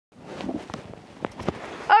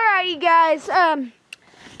Alrighty guys,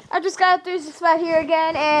 I just got through this spot here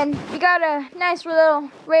again, and we got a nice little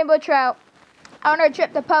rainbow trout on our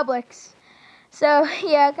trip to Publix. So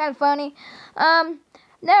yeah, kind of funny. Never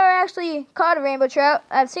actually caught a rainbow trout.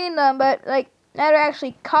 I've seen them, but like never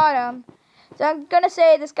actually caught them. So I'm gonna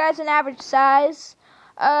say this guy's an average size.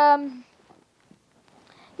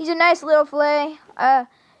 He's a nice little fillet.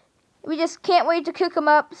 We just can't wait to cook him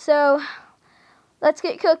up. So let's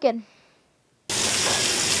get cooking.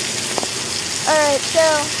 Alright, so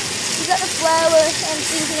we got the flour and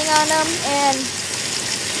seasoning on them, and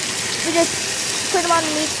we just put them on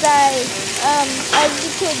the meat side. As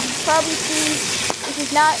you could probably see, this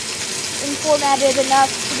is not formatted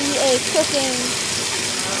enough to be a cooking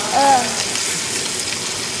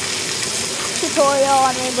tutorial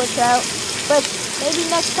on rainbow trout, but maybe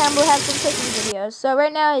next time we'll have some cooking videos. So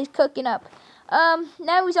right now he's cooking up.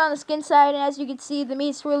 Now he's on the skin side, and as you can see, the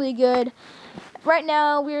meat's really good. Right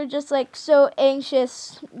now, we're just like so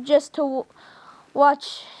anxious just to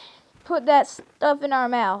put that stuff in our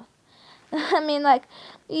mouth. I mean, like,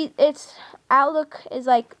 its outlook is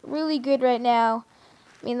like really good right now.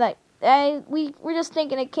 I mean, like, we're just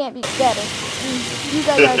thinking it can't be better. You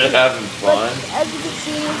guys are having fun. But as you can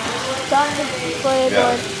see, it's on the fillet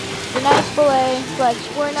board. It's a nice fillet. Like,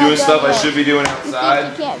 we're not doing stuff yet. I should be doing outside.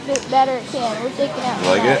 You can't fit better. It can. We're taking out.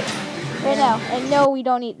 Like it? Right now, and no, we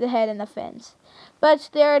don't eat the head and the fins. But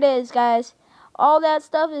there it is, guys. All that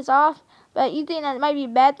stuff is off, but you think that might be a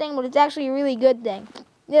bad thing, but it's actually a really good thing.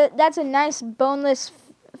 That's a nice boneless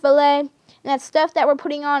fillet, and that stuff that we're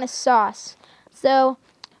putting on is sauce. So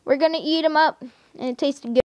we're gonna eat them up, and it tasted good.